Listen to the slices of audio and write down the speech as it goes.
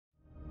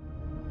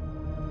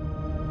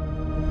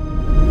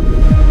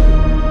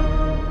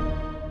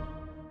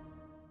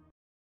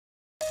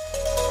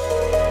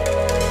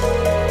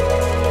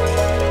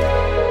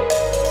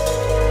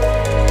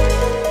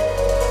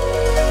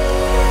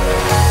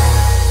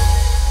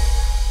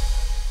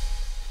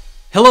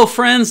Hello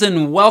friends,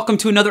 and welcome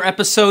to another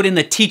episode in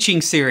the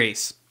teaching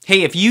series.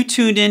 Hey, if you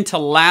tuned in to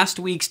last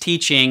week's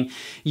teaching,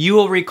 you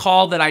will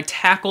recall that I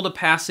tackled a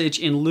passage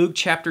in Luke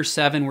chapter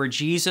 7 where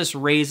Jesus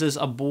raises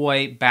a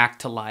boy back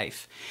to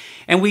life.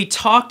 And we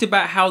talked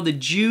about how the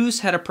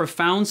Jews had a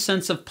profound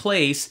sense of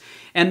place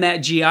and that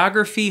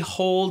geography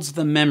holds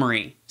the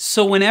memory.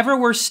 So whenever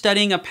we're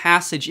studying a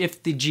passage,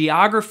 if the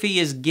geography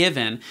is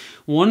given,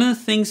 one of the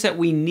things that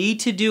we need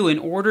to do in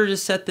order to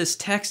set this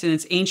text in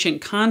its ancient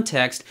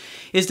context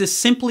is to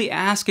simply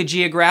ask a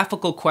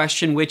geographical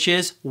question, which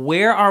is,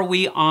 where are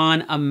we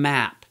on a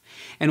map?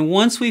 And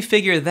once we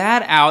figure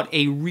that out,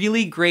 a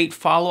really great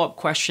follow-up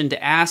question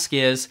to ask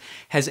is,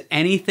 has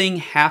anything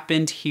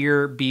happened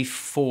here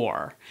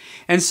before?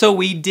 And so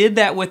we did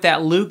that with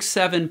that Luke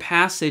 7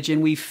 passage,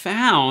 and we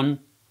found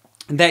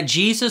that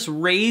Jesus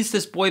raised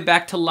this boy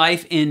back to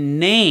life in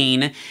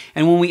Nain.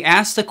 And when we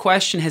asked the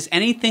question, has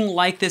anything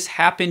like this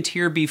happened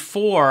here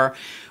before?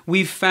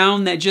 We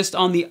found that just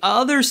on the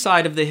other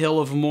side of the hill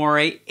of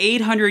Moreh,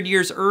 800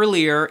 years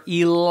earlier,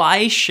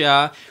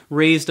 Elisha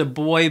raised a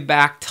boy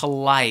back to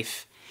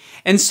life.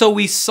 And so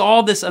we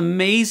saw this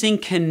amazing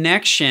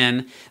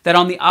connection that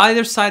on the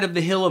other side of the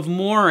hill of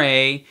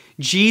Moreh,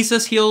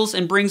 Jesus heals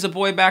and brings a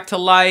boy back to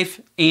life,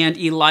 and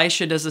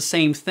Elisha does the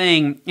same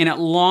thing. And it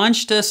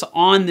launched us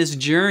on this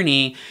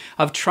journey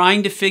of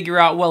trying to figure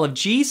out, well, if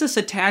Jesus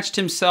attached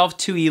himself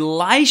to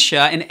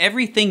Elisha and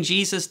everything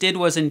Jesus did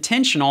was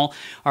intentional,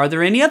 are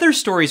there any other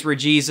stories where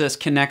Jesus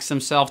connects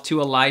himself to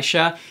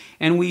Elisha?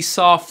 And we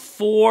saw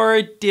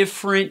 4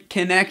 different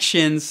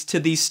connections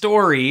to these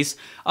stories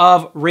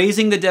of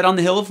raising the dead on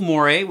the hill of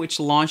Moreh, which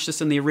launched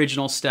us in the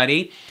original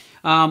study,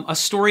 a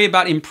story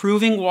about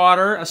improving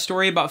water, a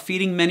story about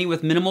feeding many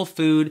with minimal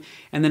food,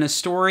 and then a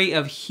story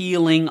of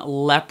healing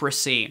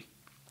leprosy.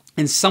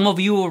 And some of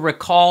you will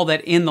recall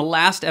that in the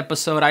last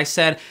episode I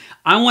said,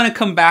 I want to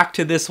come back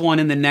to this one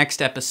in the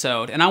next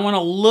episode. And I want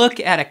to look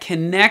at a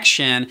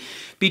connection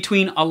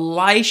between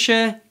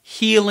Elisha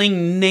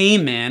healing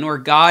Naaman, or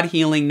God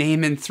healing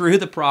Naaman through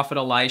the prophet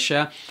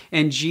Elisha,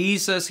 and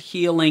Jesus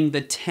healing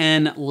the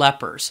 10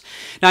 lepers.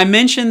 Now I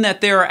mentioned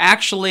that there are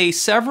actually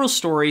several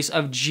stories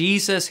of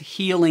Jesus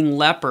healing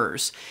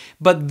lepers,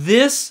 but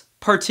this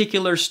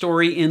particular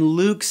story in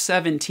Luke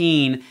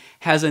 17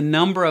 has a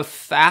number of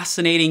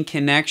fascinating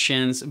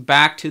connections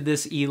back to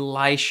this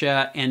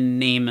Elisha and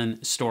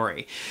Naaman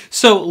story.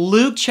 So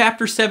Luke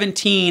chapter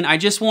 17, I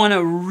just want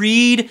to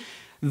read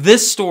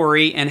this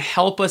story and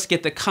help us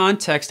get the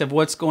context of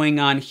what's going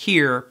on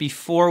here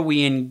before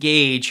we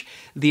engage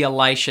the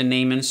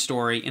Elisha-Naaman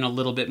story in a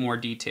little bit more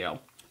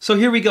detail. So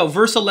here we go,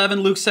 verse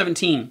 11, Luke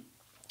 17.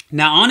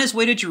 Now on his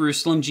way to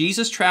Jerusalem,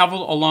 Jesus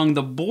traveled along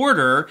the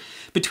border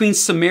between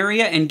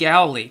Samaria and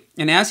Galilee.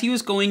 And as he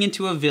was going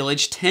into a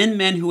village, 10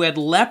 men who had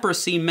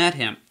leprosy met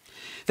him.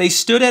 They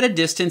stood at a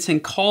distance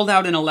and called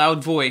out in a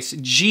loud voice,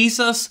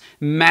 "Jesus,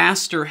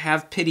 Master,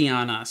 have pity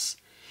on us."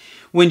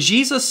 When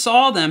Jesus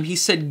saw them, he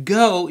said,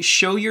 "Go,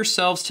 show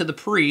yourselves to the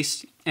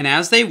priest." And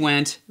as they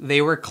went,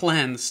 they were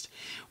cleansed.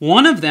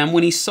 One of them,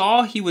 when he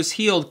saw he was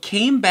healed,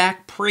 came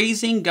back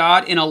praising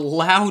God in a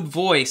loud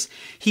voice.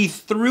 He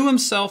threw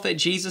himself at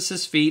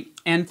Jesus' feet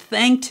and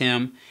thanked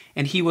him,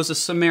 and he was a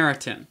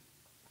Samaritan.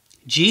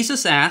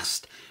 Jesus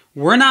asked,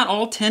 "Were not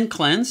all 10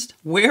 cleansed?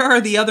 Where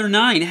are the other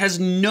 9? Has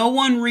no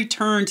one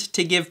returned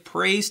to give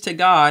praise to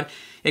God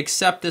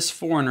except this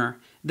foreigner?"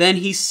 Then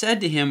he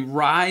said to him,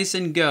 "Rise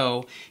and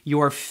go.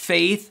 Your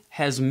faith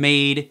has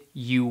made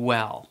you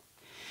well."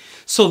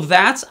 So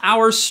that's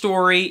our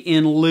story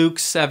in Luke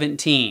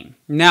 17.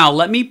 Now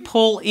let me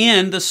pull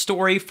in the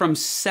story from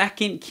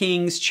 2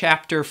 Kings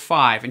chapter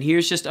 5. And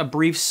here's just a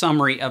brief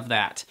summary of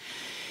that.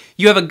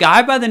 You have a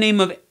guy by the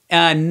name of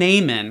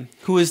Naaman,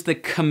 who is the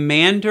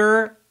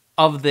commander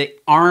of the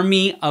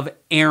army of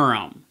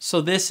Aram.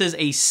 So this is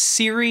a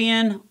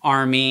Syrian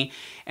army,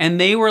 and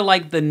they were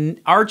like the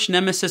arch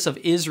nemesis of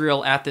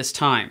Israel at this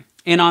time.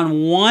 And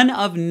on one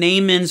of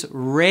Naaman's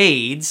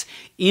raids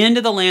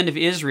into the land of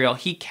Israel,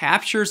 he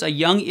captures a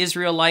young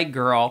Israelite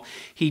girl.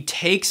 He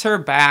takes her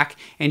back,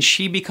 and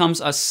she becomes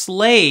a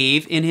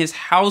slave in his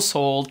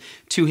household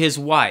to his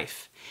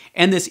wife.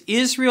 And this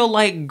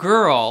Israelite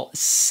girl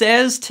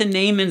says to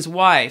Naaman's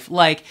wife,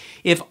 like,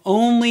 if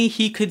only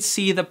he could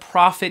see the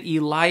prophet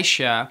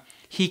Elisha,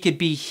 he could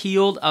be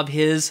healed of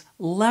his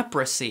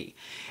leprosy.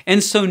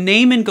 And so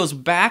Naaman goes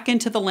back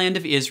into the land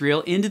of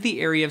Israel, into the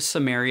area of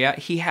Samaria.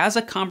 He has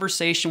a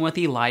conversation with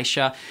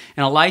Elisha,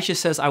 and Elisha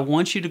says, I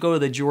want you to go to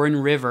the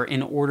Jordan River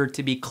in order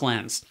to be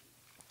cleansed.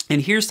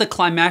 And here's the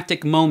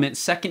climactic moment,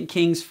 2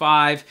 Kings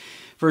 5,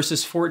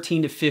 verses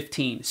 14 to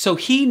 15. So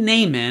he,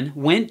 Naaman,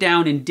 went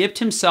down and dipped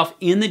himself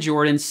in the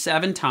Jordan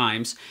 7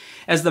 times,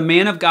 as the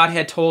man of God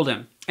had told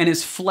him. And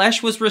his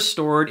flesh was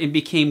restored and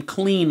became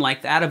clean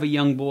like that of a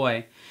young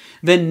boy.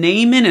 Then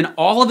Naaman and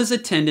all of his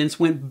attendants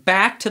went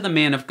back to the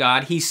man of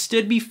God. He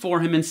stood before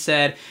him and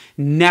said,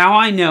 "Now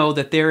I know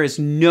that there is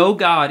no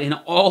God in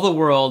all the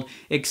world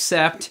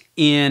except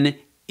in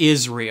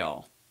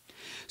Israel."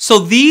 So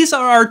these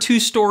are our two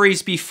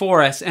stories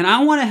before us, and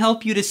I want to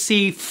help you to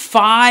see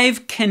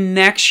 5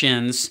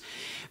 connections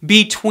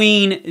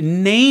between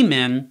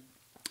Naaman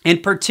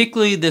and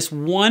particularly this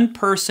one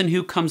person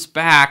who comes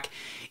back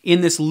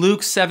in this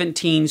Luke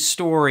 17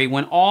 story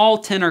when all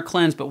 10 are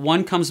cleansed, but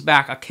one comes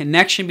back, a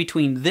connection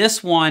between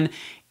this one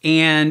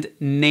and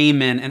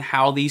Naaman and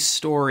how these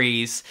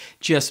stories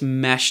just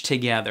mesh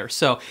together.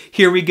 So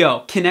here we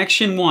go.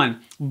 Connection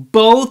 1.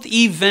 Both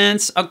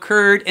events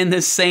occurred in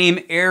the same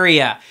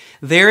area.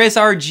 There is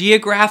our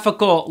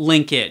geographical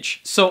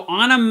linkage. So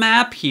on a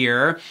map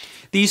here,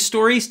 these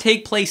stories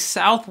take place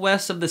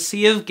southwest of the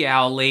Sea of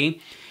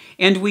Galilee,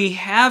 and we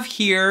have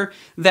here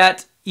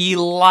that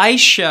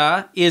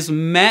Elisha is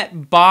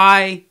met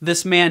by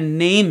this man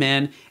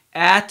Naaman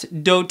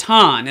at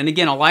Dothan. And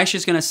again, Elisha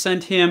is going to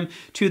send him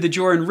to the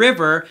Jordan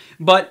River,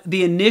 but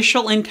the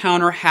initial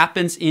encounter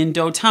happens in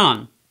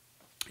Dothan.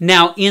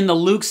 Now, in the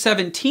Luke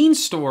 17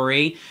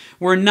 story,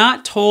 we're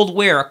not told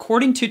where.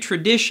 According to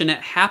tradition, it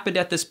happened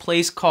at this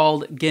place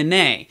called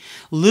Geneh.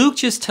 Luke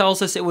just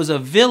tells us it was a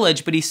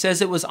village, but he says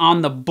it was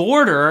on the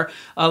border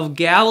of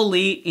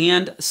Galilee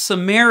and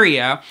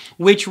Samaria,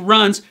 which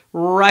runs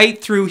right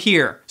through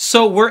here.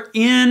 So we're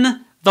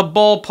in the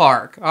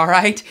ballpark, all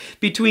right?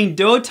 Between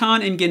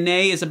Dothan and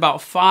Geneh is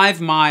about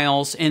 5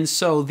 miles, and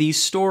so these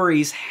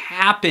stories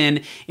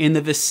happen in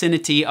the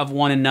vicinity of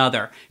one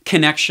another.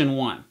 Connection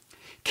 1.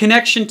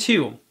 Connection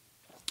 2.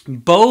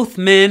 Both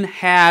men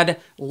had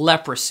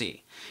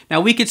leprosy.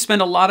 Now, we could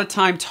spend a lot of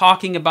time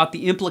talking about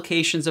the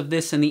implications of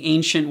this in the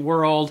ancient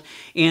world,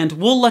 and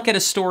we'll look at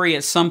a story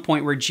at some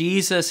point where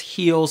Jesus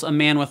heals a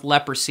man with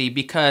leprosy,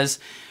 because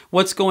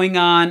what's going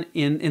on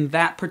in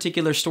that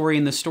particular story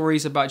and the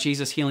stories about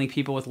Jesus healing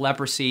people with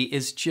leprosy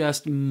is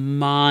just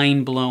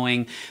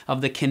mind-blowing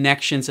of the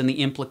connections and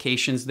the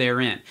implications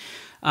therein.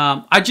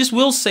 I just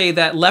will say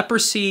that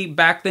leprosy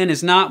back then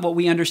is not what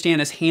we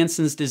understand as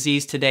Hansen's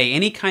disease today.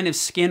 Any kind of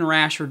skin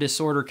rash or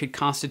disorder could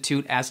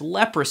constitute as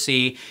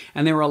leprosy,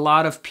 and there were a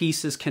lot of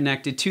pieces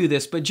connected to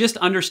this. But just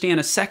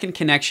understand a second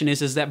connection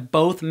is that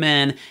both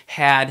men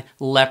had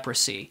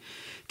leprosy.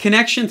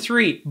 Connection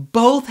 3,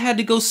 both had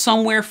to go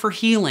somewhere for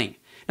healing.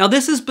 Now,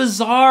 this is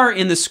bizarre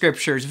in the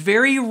scriptures.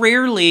 Very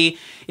rarely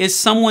is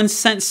someone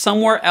sent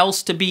somewhere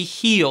else to be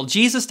healed.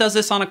 Jesus does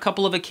this on a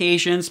couple of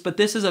occasions, but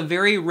this is a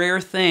very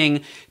rare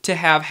thing to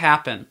have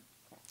happen.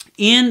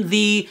 In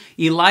the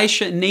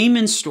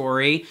Naaman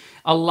story,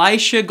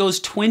 Elisha goes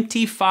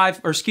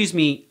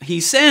he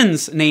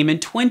sends Naaman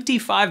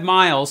 25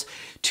 miles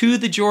to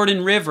the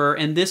Jordan River,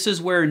 and this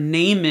is where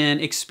Naaman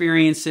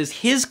experiences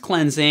his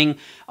cleansing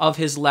of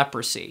his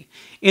leprosy.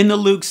 In the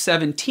Luke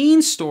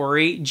 17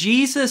 story,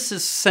 Jesus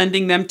is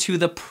sending them to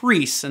the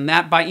priests, and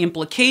that by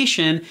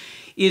implication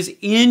is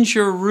in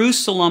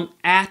Jerusalem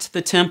at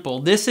the temple.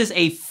 This is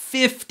a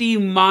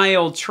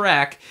 50-mile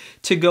trek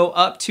to go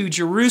up to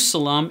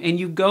Jerusalem, and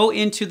you go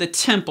into the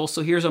temple.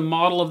 So here's a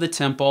model of the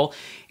temple,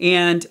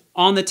 and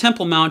on the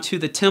Temple Mount to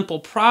the temple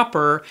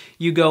proper,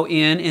 you go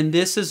in, and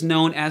this is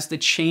known as the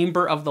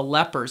Chamber of the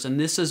Lepers, and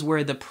this is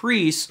where the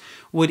priests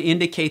would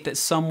indicate that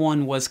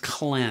someone was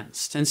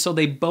cleansed. And so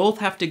they both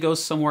have to go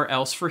somewhere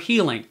else for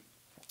healing.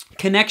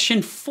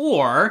 Connection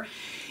 4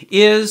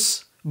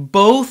 is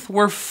both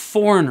were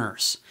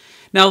foreigners.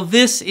 Now,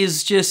 this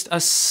is just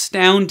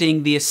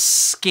astounding, the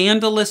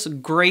scandalous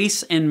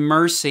grace and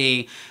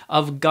mercy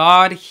of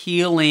God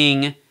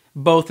healing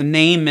both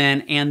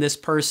Naaman and this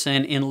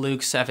person in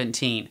Luke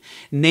 17.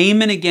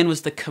 Naaman, again,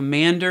 was the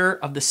commander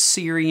of the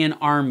Syrian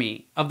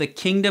army, of the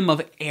kingdom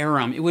of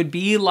Aram. It would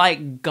be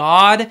like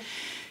God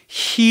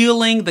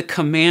healing the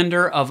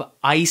commander of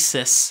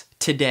ISIS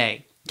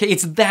today. Okay,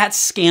 it's that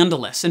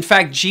scandalous. In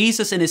fact,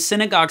 Jesus in his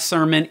synagogue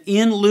sermon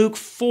in Luke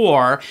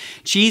 4,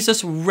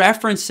 Jesus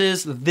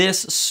references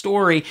this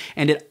story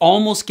and it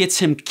almost gets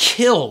him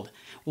killed.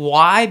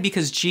 Why?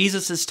 Because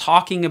Jesus is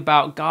talking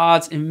about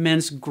God's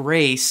immense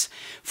grace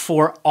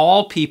for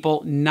all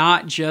people,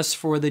 not just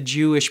for the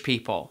Jewish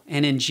people.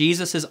 And in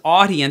Jesus'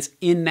 audience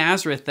in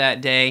Nazareth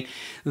that day,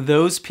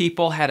 those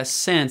people had a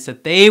sense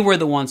that they were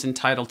the ones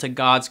entitled to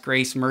God's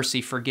grace,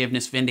 mercy,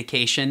 forgiveness,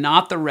 vindication,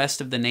 not the rest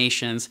of the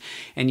nations.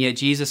 And yet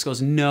Jesus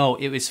goes, no,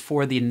 it was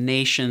for the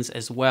nations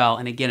as well.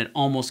 And again, it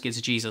almost gets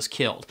Jesus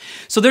killed.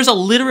 So there's a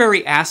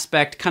literary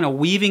aspect kind of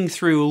weaving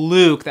through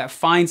Luke that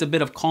finds a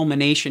bit of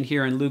culmination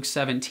here in Luke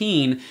 17.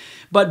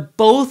 But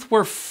both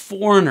were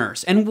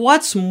foreigners. And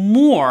what's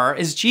more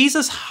is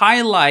Jesus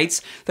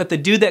highlights that the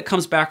dude that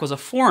comes back was a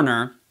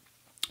foreigner,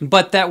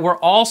 but that we're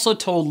also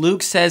told,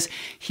 Luke says,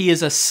 he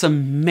is a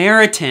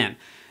Samaritan.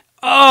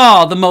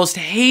 Oh, the most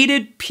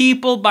hated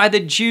people by the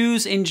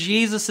Jews in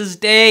Jesus'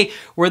 day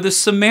were the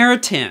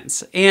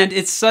Samaritans. And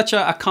it's such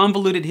a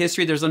convoluted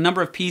history. There's a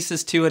number of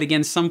pieces to it.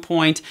 Again, some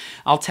point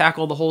I'll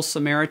tackle the whole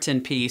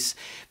Samaritan piece.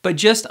 But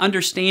just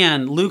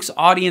understand, Luke's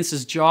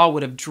audience's jaw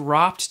would have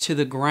dropped to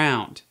the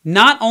ground.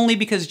 Not only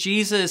because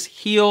Jesus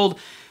healed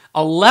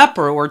a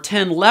leper or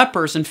 10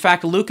 lepers. In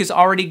fact, Luke has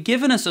already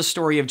given us a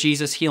story of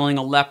Jesus healing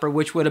a leper,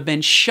 which would have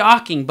been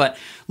shocking, but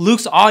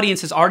Luke's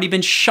audience has already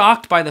been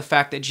shocked by the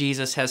fact that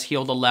Jesus has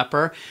healed a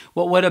leper.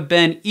 What would have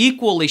been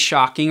equally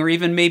shocking, or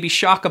even maybe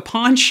shock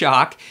upon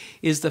shock,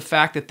 is the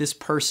fact that this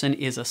person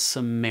is a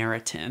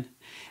Samaritan.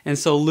 And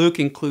so Luke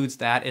includes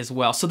that as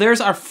well. So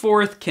there's our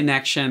fourth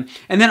connection.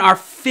 And then our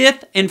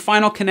fifth and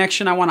final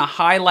connection I want to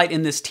highlight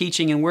in this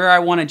teaching, and where I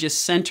want to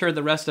just center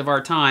the rest of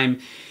our time,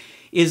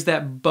 is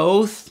that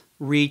both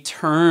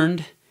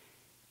returned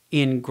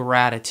in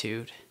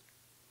gratitude.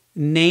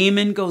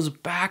 Naaman goes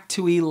back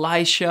to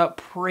Elisha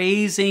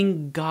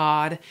praising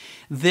God.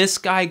 This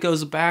guy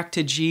goes back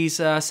to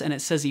Jesus, and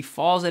it says he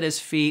falls at his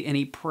feet and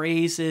he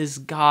praises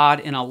God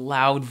in a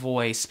loud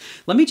voice.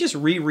 Let me just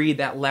reread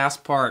that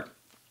last part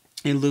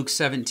in Luke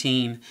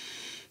 17. It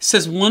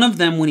says, one of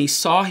them, when he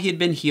saw he had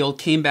been healed,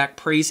 came back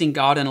praising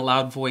God in a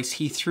loud voice.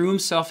 He threw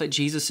himself at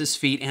Jesus'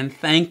 feet and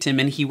thanked him,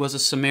 and he was a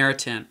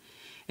Samaritan.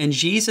 And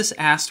Jesus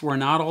asked, were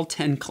not all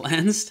 10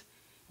 cleansed?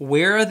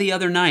 Where are the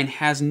other 9?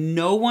 Has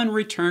no one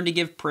returned to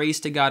give praise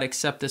to God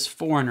except this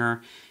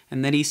foreigner?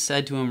 And then he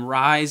said to him,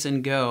 rise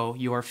and go.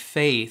 Your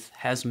faith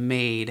has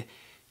made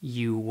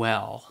you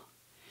well.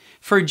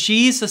 For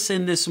Jesus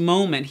in this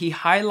moment, he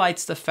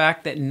highlights the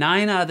fact that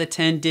 9 out of the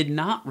 10 did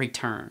not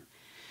return.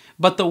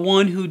 But the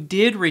one who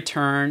did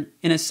return,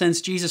 in a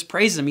sense, Jesus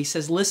praises him. He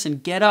says, listen,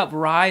 get up,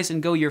 rise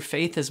and go. Your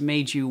faith has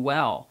made you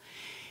well.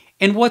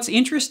 And what's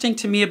interesting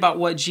to me about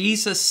what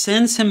Jesus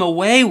sends him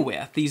away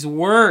with, these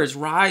words,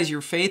 rise, your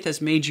faith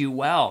has made you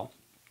well,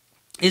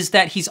 is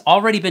that he's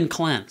already been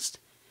cleansed.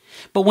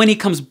 But when he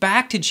comes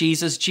back to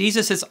Jesus,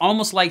 Jesus is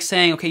almost like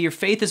saying, okay, your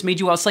faith has made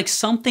you well. It's like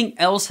something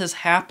else has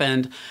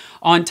happened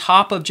on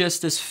top of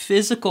just this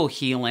physical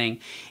healing.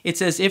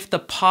 It's as if the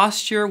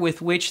posture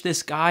with which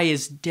this guy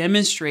is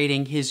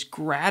demonstrating his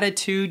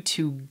gratitude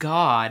to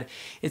God,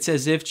 it's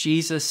as if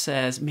Jesus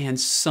says, man,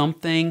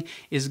 something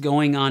is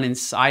going on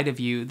inside of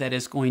you that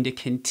is going to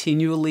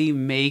continually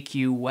make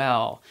you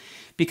well.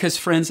 Because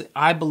friends,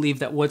 I believe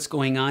that what's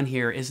going on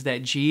here is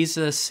that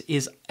Jesus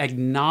is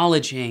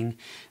acknowledging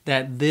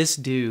that this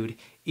dude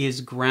is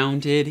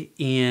grounded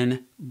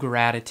in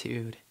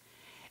gratitude.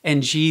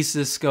 And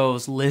Jesus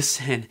goes,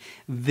 listen,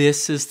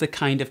 this is the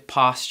kind of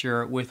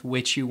posture with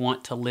which you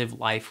want to live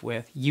life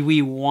with.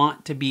 We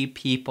want to be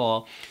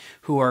people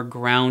who are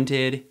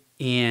grounded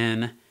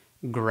in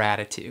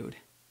gratitude.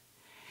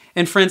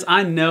 And friends,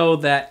 I know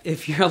that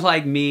if you're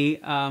like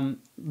me,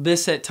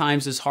 this at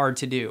times is hard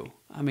to do.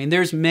 I mean,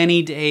 there's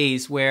many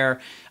days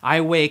where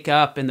I wake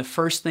up and the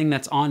first thing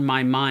that's on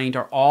my mind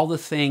are all the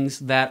things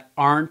that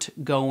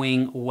aren't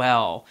going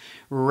well,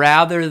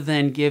 rather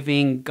than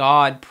giving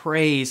God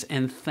praise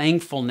and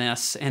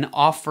thankfulness and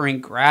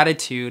offering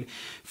gratitude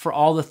for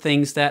all the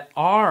things that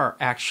are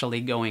actually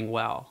going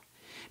well.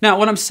 Now,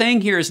 what I'm saying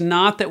here is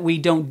not that we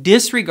don't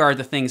disregard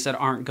the things that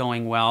aren't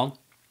going well.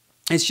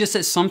 It's just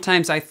that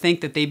sometimes I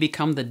think that they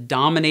become the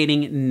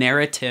dominating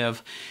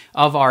narrative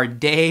of our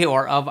day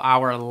or of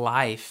our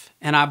life.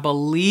 And I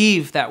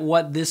believe that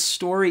what this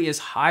story is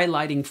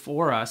highlighting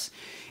for us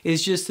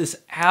is just this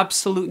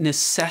absolute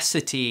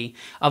necessity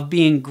of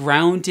being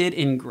grounded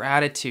in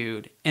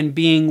gratitude and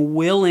being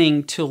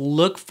willing to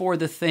look for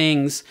the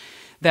things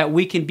that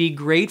we can be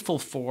grateful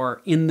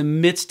for in the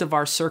midst of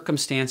our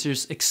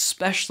circumstances,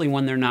 especially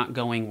when they're not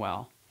going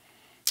well.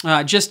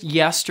 Just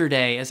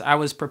yesterday, as I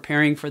was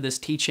preparing for this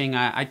teaching,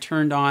 I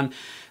turned on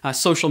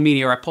social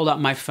media, or I pulled out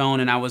my phone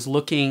and I was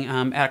looking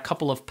at a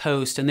couple of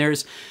posts, and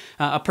there's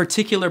a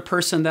particular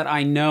person that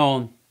I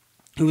know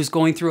who is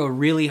going through a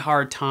really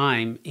hard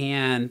time,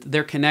 and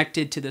they're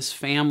connected to this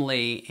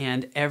family,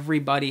 and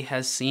everybody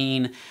has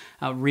seen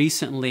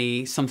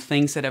recently some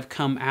things that have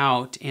come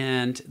out,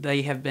 and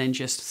they have been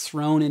just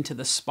thrown into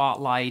the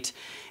spotlight,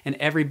 and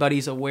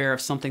everybody's aware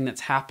of something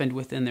that's happened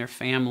within their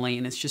family,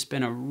 and it's just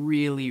been a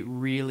really,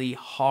 really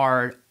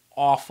hard,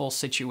 awful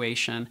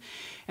situation.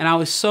 And I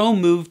was so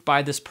moved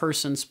by this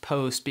person's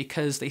post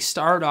because they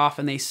start off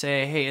and they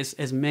say, hey,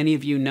 as many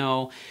of you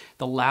know,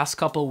 the last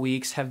couple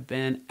weeks have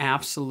been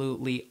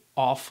absolutely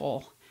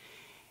awful.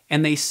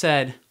 And they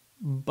said,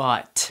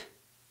 but,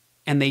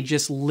 and they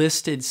just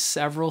listed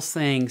several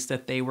things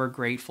that they were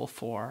grateful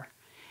for.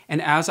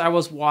 And as I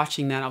was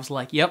watching that, I was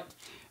like, yep,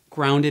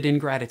 grounded in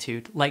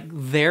gratitude. Like,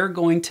 they're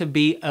going to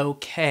be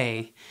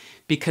okay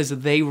because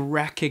they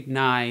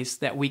recognize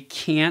that we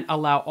can't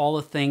allow all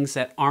the things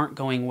that aren't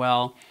going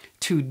well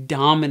to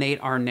dominate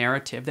our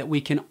narrative, that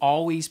we can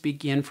always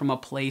begin from a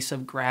place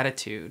of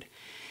gratitude.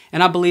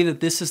 And I believe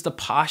that this is the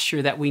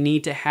posture that we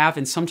need to have,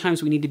 and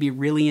sometimes we need to be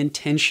really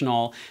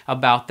intentional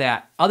about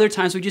that. Other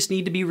times we just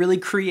need to be really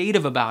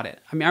creative about it.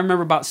 I mean, I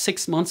remember about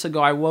 6 months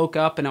ago, I woke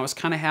up and I was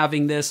kind of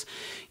having this,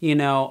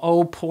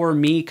 oh, poor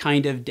me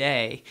kind of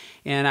day.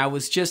 And I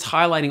was just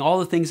highlighting all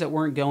the things that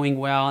weren't going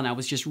well, and I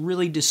was just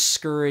really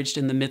discouraged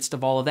in the midst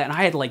of all of that. And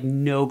I had like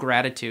no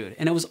gratitude.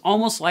 And it was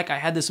almost like I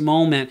had this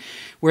moment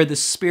where the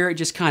Spirit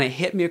just kind of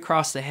hit me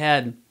across the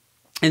head.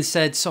 and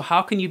said, so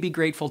how can you be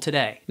grateful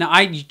today? Now,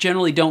 I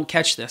generally don't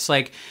catch this.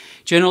 Like,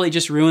 generally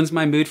just ruins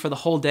my mood for the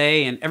whole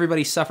day, and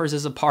everybody suffers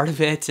as a part of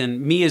it,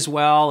 and me as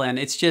well. And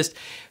it's just,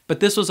 but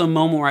this was a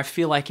moment where I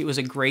feel like it was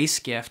a grace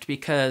gift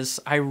because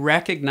I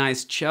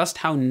recognized just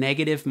how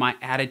negative my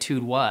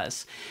attitude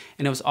was.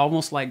 And it was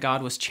almost like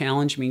God was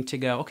challenging me to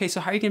go, okay,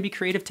 so how are you going to be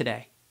creative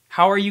today?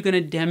 How are you going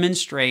to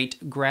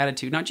demonstrate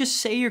gratitude? Not just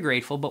say you're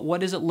grateful, but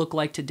what does it look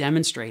like to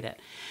demonstrate it?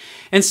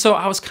 And so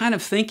I was kind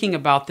of thinking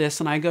about this,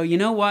 and I go, you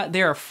know what?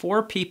 There are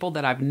 4 people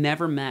that I've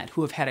never met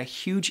who have had a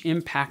huge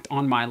impact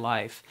on my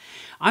life.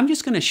 I'm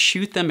just going to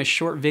shoot them a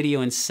short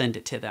video and send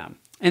it to them.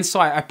 And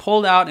so I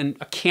pulled out a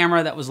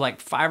camera that was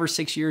like 5 or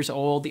 6 years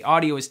old. The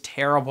audio is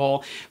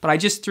terrible, but I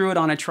just threw it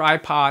on a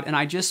tripod, and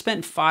I just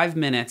spent 5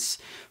 minutes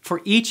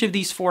for each of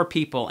these 4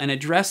 people and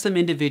addressed them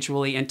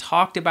individually and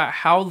talked about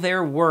how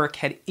their work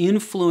had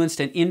influenced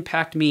and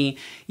impacted me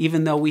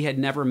even though we had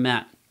never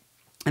met.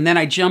 And then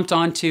I jumped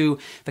onto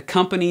the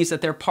companies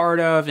that they're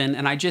part of,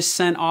 and I just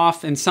sent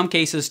off, in some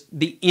cases,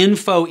 the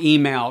info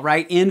email,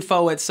 right?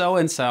 Info at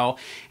so-and-so.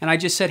 And I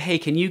just said, hey,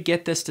 can you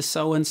get this to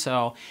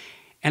so-and-so?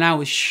 And I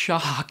was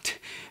shocked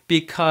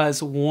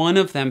because one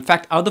of them, in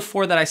fact, of the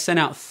 4 that I sent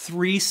out,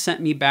 3 sent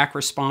me back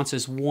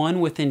responses,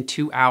 1 within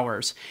 2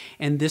 hours.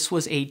 And this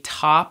was a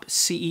top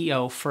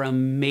CEO for a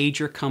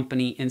major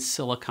company in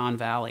Silicon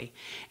Valley.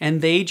 And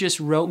they just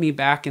wrote me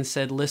back and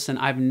said, listen,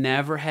 I've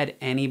never had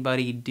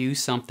anybody do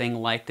something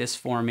like this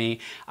for me.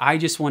 I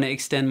just want to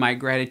extend my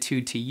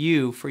gratitude to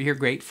you for your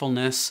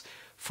gratefulness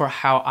for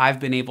how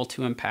I've been able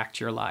to impact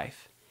your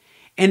life.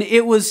 And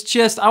it was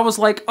just, I was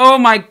like, oh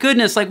my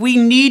goodness, like we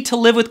need to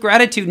live with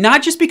gratitude,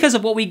 not just because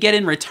of what we get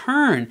in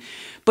return,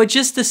 but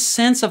just the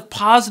sense of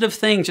positive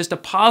things, just a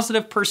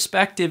positive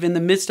perspective in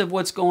the midst of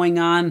what's going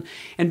on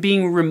and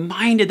being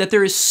reminded that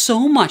there is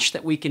so much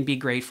that we can be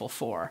grateful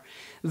for,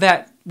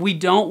 that we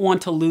don't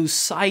want to lose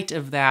sight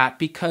of that,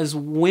 because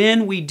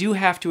when we do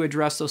have to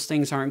address those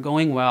things aren't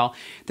going well,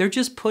 they're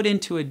just put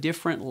into a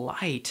different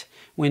light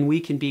when we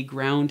can be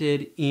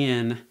grounded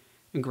in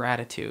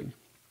gratitude.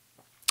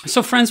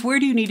 So friends, where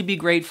do you need to be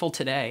grateful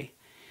today?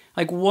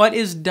 Like, what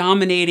is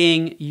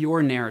dominating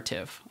your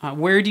narrative?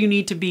 Where do you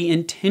need to be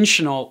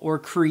intentional or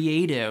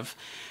creative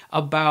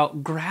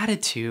about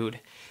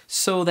gratitude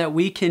so that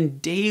we can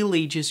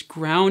daily just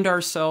ground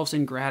ourselves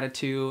in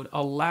gratitude,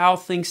 allow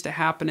things to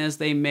happen as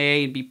they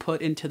may, and be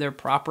put into their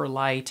proper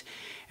light,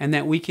 and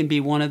that we can be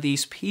one of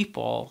these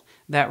people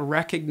that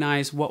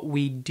recognize what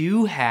we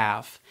do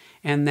have,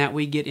 and that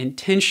we get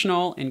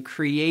intentional and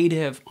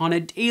creative on a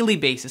daily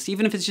basis,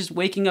 even if it's just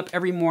waking up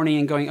every morning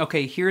and going,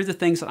 okay, here are the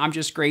things that I'm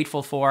just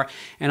grateful for,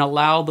 and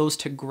allow those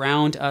to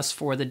ground us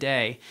for the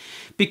day.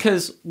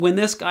 Because when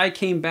this guy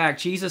came back,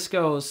 Jesus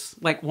goes,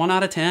 like 1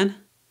 out of 10?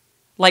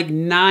 Like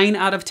 9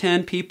 out of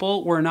 10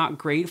 people were not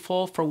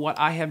grateful for what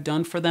I have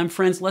done for them.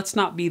 Friends, let's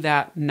not be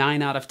that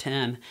 9 out of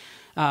 10.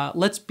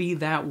 Let's be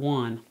that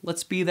one.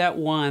 Let's be that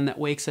one that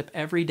wakes up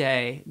every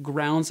day,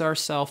 grounds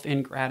ourselves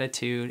in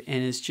gratitude,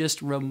 and is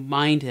just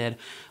reminded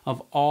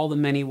of all the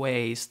many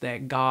ways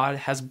that God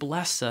has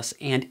blessed us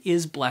and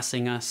is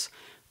blessing us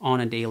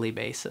on a daily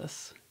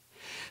basis.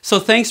 So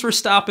thanks for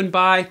stopping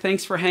by.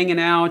 Thanks for hanging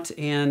out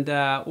and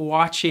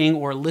watching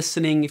or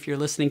listening, if you're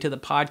listening to the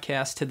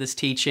podcast, to this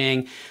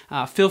teaching.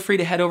 Feel free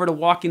to head over to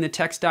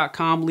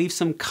walkingthetext.com. Leave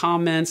some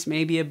comments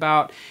maybe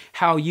about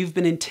how you've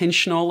been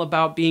intentional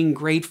about being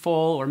grateful,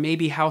 or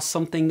maybe how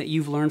something that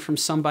you've learned from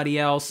somebody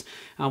else.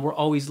 We're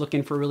always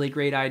looking for really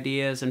great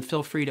ideas, and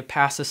feel free to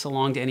pass this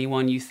along to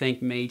anyone you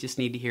think may just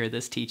need to hear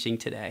this teaching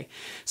today.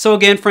 So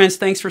again, friends,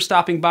 thanks for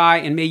stopping by,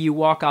 and may you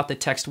walk out the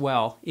text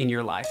well in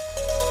your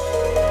life.